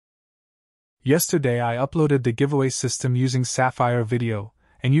Yesterday I uploaded the giveaway system using Sapphire video,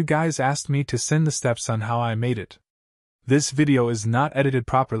 and you guys asked me to send the steps on how I made it. This video is not edited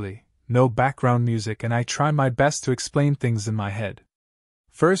properly, no background music, and I try my best to explain things in my head.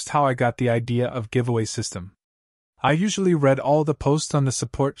 First, how I got the idea of giveaway system. I usually read all the posts on the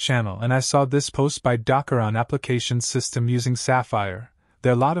support channel and I saw this post by Docker on application system using Sapphire.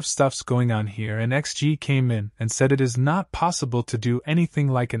 There are a lot of stuffs going on here, and XG came in and said it is not possible to do anything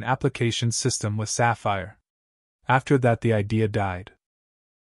like an application system with Sapphire. After that the idea died.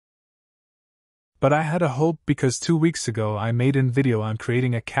 But I had a hope because 2 weeks ago I made a video on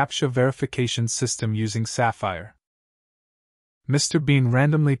creating a CAPTCHA verification system using Sapphire. Mr. Bean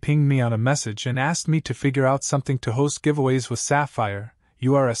randomly pinged me on a message and asked me to figure out something to host giveaways with Sapphire.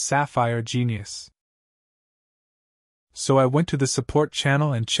 You are a Sapphire genius. So I went to the support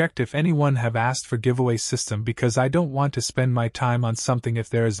channel and checked if anyone have asked for giveaway system, because I don't want to spend my time on something if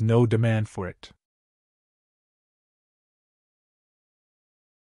there is no demand for it.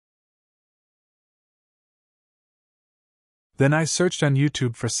 Then I searched on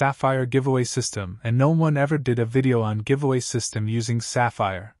YouTube for Sapphire giveaway system, and no one ever did a video on giveaway system using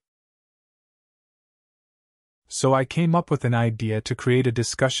Sapphire. So I came up with an idea to create a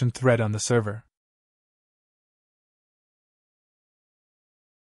discussion thread on the server.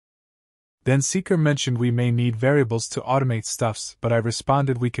 Then Seeker mentioned we may need variables to automate stuffs, but I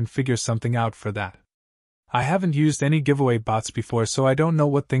responded we can figure something out for that. I haven't used any giveaway bots before, so I don't know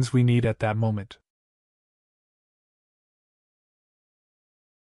what things we need at that moment.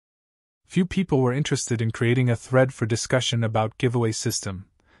 Few people were interested in creating a thread for discussion about giveaway system,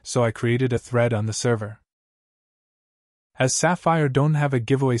 so I created a thread on the server. As Sapphire don't have a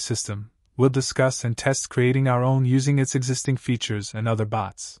giveaway system, we'll discuss and test creating our own using its existing features and other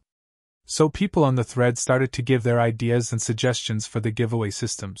bots. So people on the thread started to give their ideas and suggestions for the giveaway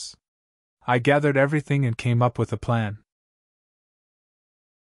systems. I gathered everything and came up with a plan.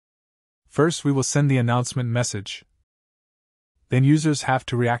 First, we will send the announcement message. Then users have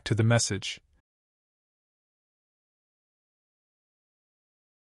to react to the message.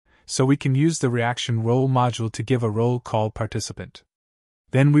 So we can use the reaction role module to give a role call participant.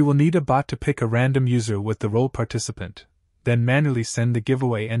 Then we will need a bot to pick a random user with the role participant, then manually send the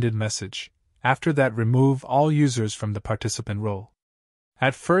giveaway ended message. After that, remove all users from the participant role.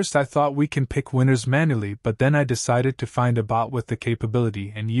 At first I thought we can pick winners manually, but then I decided to find a bot with the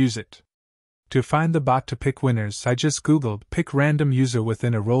capability and use it. To find the bot to pick winners, I just googled pick random user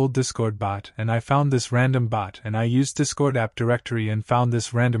within a role Discord bot, and I found this random bot, and I used Discord app directory and found this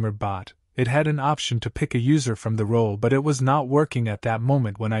randomer bot. It had an option to pick a user from the role, but it was not working at that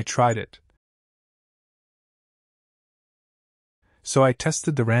moment when I tried it. So I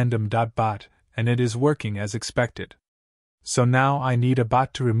tested the random.bot, and it is working as expected. So now I need a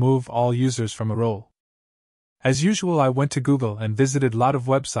bot to remove all users from a role. As usual, I went to Google and visited a lot of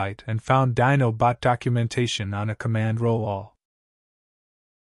website and found Dino bot documentation on a command role all.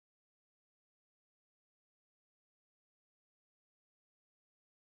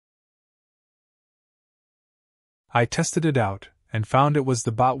 I tested it out and found it was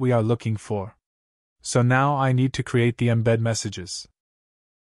the bot we are looking for. So now I need to create the embed messages.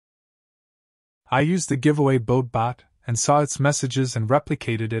 I used the giveaway boat bot and saw its messages and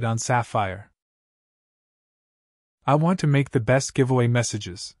replicated it on Sapphire. I want to make the best giveaway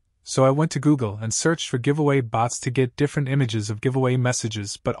messages, so I went to Google and searched for giveaway bots to get different images of giveaway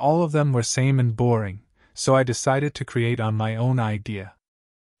messages, but all of them were same and boring, so I decided to create on my own idea.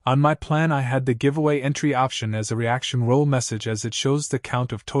 On my plan, I had the giveaway entry option as a reaction role message, as it shows the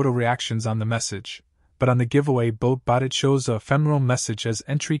count of total reactions on the message, but on the giveaway boat bot it shows a ephemeral message as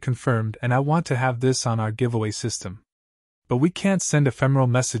entry confirmed, and I want to have this on our giveaway system. But we can't send ephemeral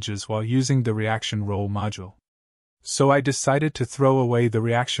messages while using the reaction role module. So I decided to throw away the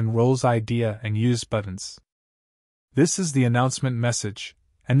reaction roles idea and use buttons. This is the announcement message,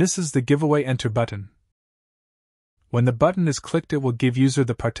 and this is the giveaway enter button. When the button is clicked, it will give user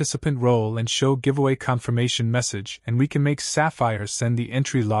the participant role and show giveaway confirmation message, and we can make Sapphire send the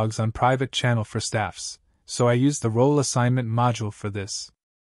entry logs on private channel for staffs, so I used the role assignment module for this.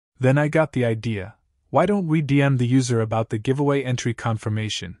 Then I got the idea, why don't we DM the user about the giveaway entry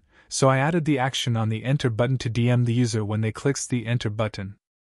confirmation? So I added the action on the enter button to DM the user when they clicks the enter button.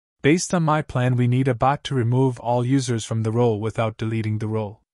 Based on my plan, we need a bot to remove all users from the role without deleting the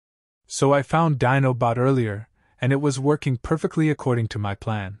role. So I found DinoBot earlier, and it was working perfectly according to my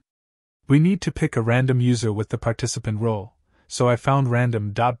plan. We need to pick a random user with the participant role, so I found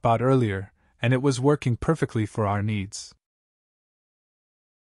random.bot earlier, and it was working perfectly for our needs.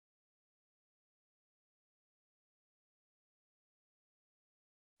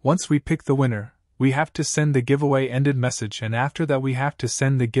 Once we pick the winner, we have to send the giveaway ended message, and after that we have to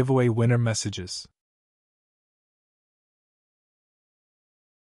send the giveaway winner messages.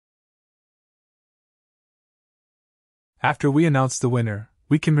 After we announce the winner,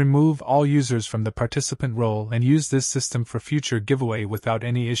 we can remove all users from the participant role and use this system for future giveaway without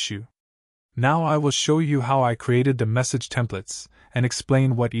any issue. Now I will show you how I created the message templates and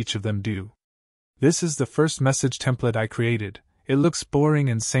explain what each of them do. This is the first message template I created. It looks boring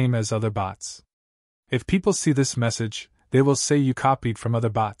and same as other bots. If people see this message, they will say you copied from other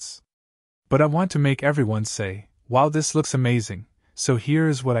bots. But I want to make everyone say, wow, this looks amazing, so here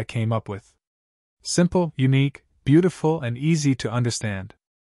is what I came up with. Simple, unique, beautiful, and easy to understand.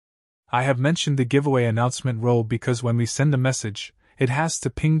 I have mentioned the giveaway announcement role because when we send a message, it has to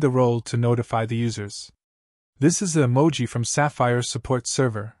ping the role to notify the users. This is the emoji from Sapphire support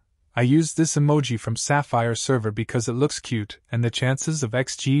server. I used this emoji from Sapphire server because it looks cute and the chances of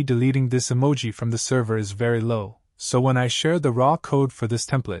XG deleting this emoji from the server is very low, so when I share the raw code for this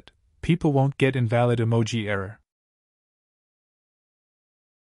template, people won't get invalid emoji error.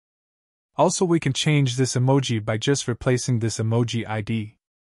 Also, we can change this emoji by just replacing this emoji ID.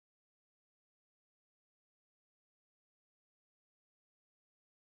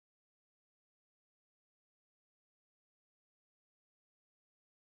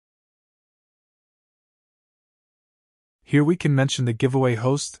 Here we can mention the giveaway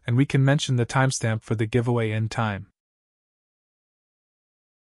host and we can mention the timestamp for the giveaway end time.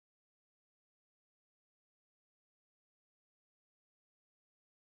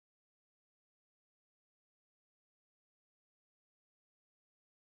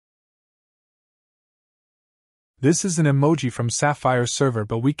 This is an emoji from Sapphire server,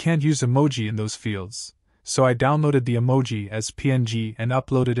 but we can't use emoji in those fields, so I downloaded the emoji as PNG and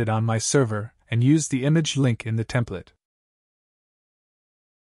uploaded it on my server and used the image link in the template.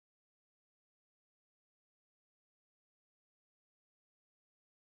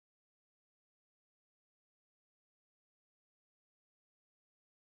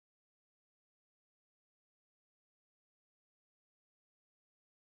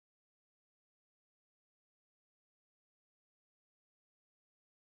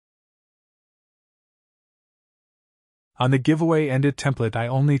 On the giveaway ended template I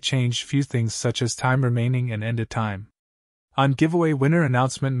only changed few things such as time remaining and ended time. On giveaway winner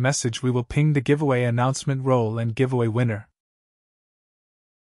announcement message we will ping the giveaway announcement role and giveaway winner.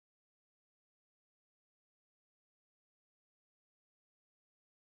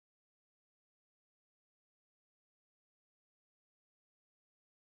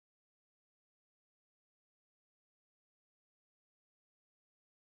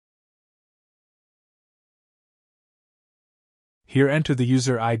 Here enter the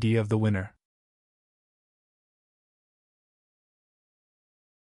user ID of the winner.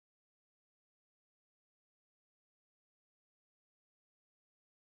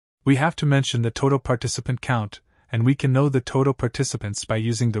 We have to mention the total participant count, and we can know the total participants by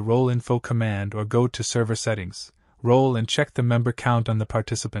using the role info command or go to server settings, role, and check the member count on the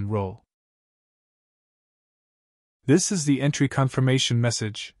participant role. This is the entry confirmation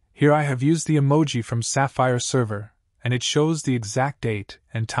message. Here I have used the emoji from Sapphire server, and it shows the exact date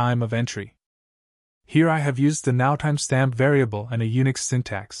and time of entry. Here I have used the now timestamp variable and a Unix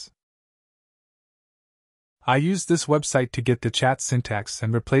syntax. I used this website to get the chat syntax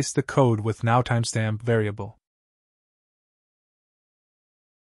and replaced the code with now timestamp variable.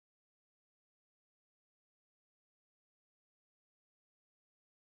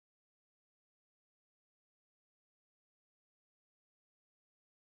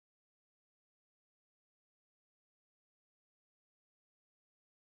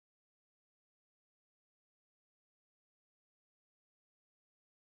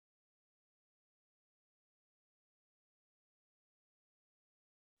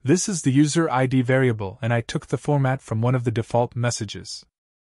 This is the user ID variable, and I took the format from one of the default messages.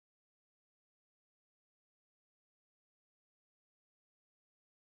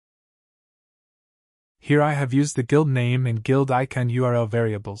 Here I have used the guild name and guild icon URL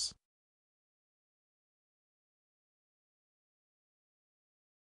variables.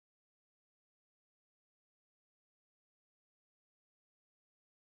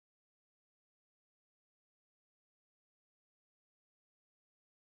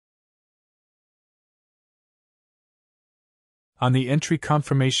 On the entry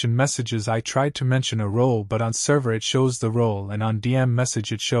confirmation messages I tried to mention a role, but on server it shows the role and on DM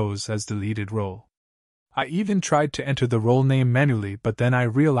message it shows as deleted role. I even tried to enter the role name manually, but then I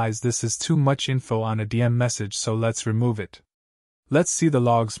realized this is too much info on a DM message, so let's remove it. Let's see the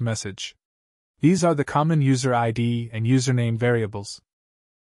logs message. These are the common user ID and username variables.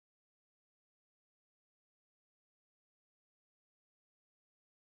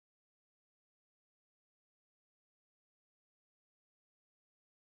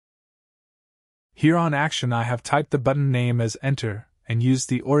 Here on Action I have typed the button name as enter and used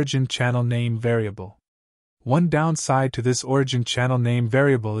the origin channel name variable. One downside to this origin channel name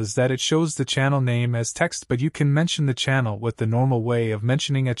variable is that it shows the channel name as text, but you can mention the channel with the normal way of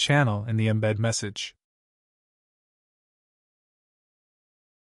mentioning a channel in the embed message.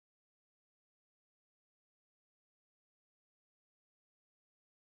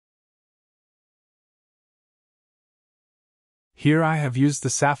 Here I have used the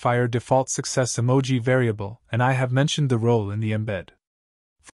Sapphire default success emoji variable, and I have mentioned the role in the embed.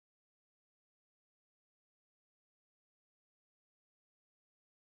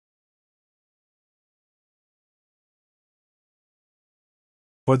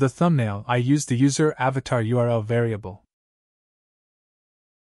 For the thumbnail, I used the user avatar URL variable.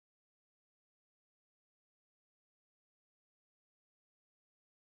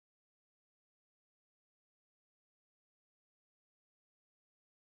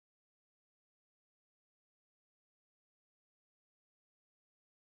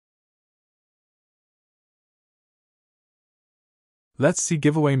 Let's see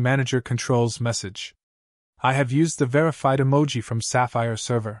Giveaway Manager Controls message. I have used the verified emoji from Sapphire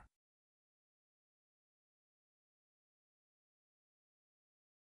server.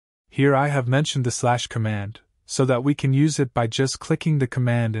 Here I have mentioned the / command, so that we can use it by just clicking the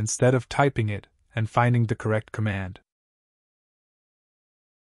command instead of typing it, and finding the correct command.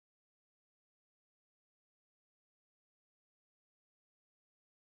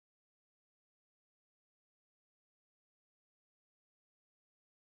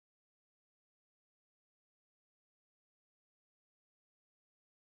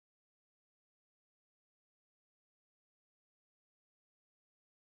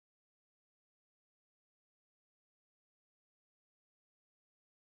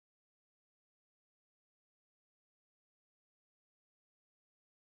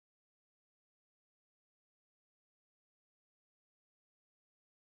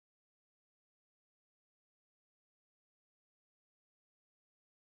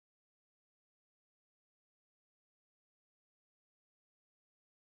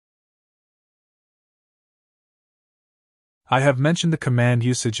 I have mentioned the command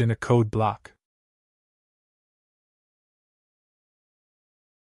usage in a code block.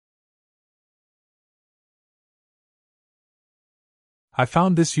 I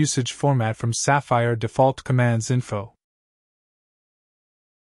found this usage format from Sapphire default commands info.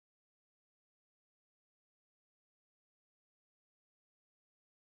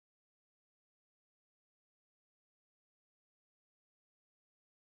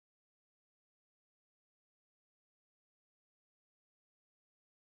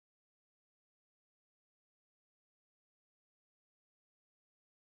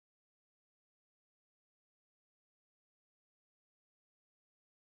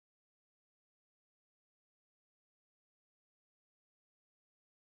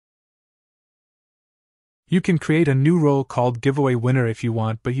 You can create a new role called Giveaway Winner if you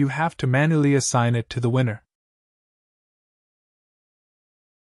want, but you have to manually assign it to the winner.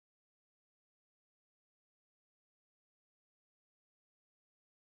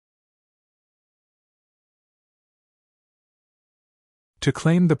 To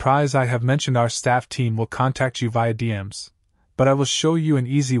claim the prize, I have mentioned our staff team will contact you via DMs, but I will show you an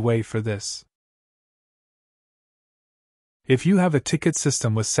easy way for this. If you have a ticket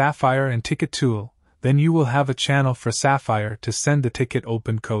system with Sapphire and Ticket Tool, then you will have a channel for Sapphire to send the ticket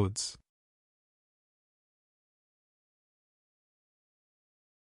open codes.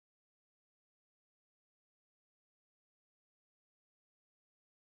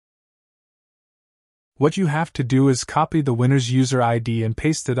 What you have to do is copy the winner's user ID and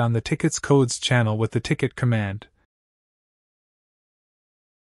paste it on the ticket's codes channel with the ticket command.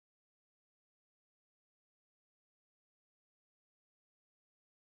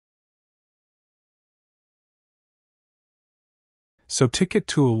 So Ticket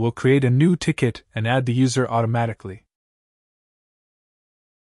Tool will create a new ticket and add the user automatically.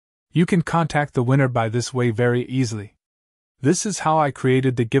 You can contact the winner by this way very easily. This is how I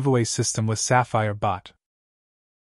created the giveaway system with Sapphire Bot.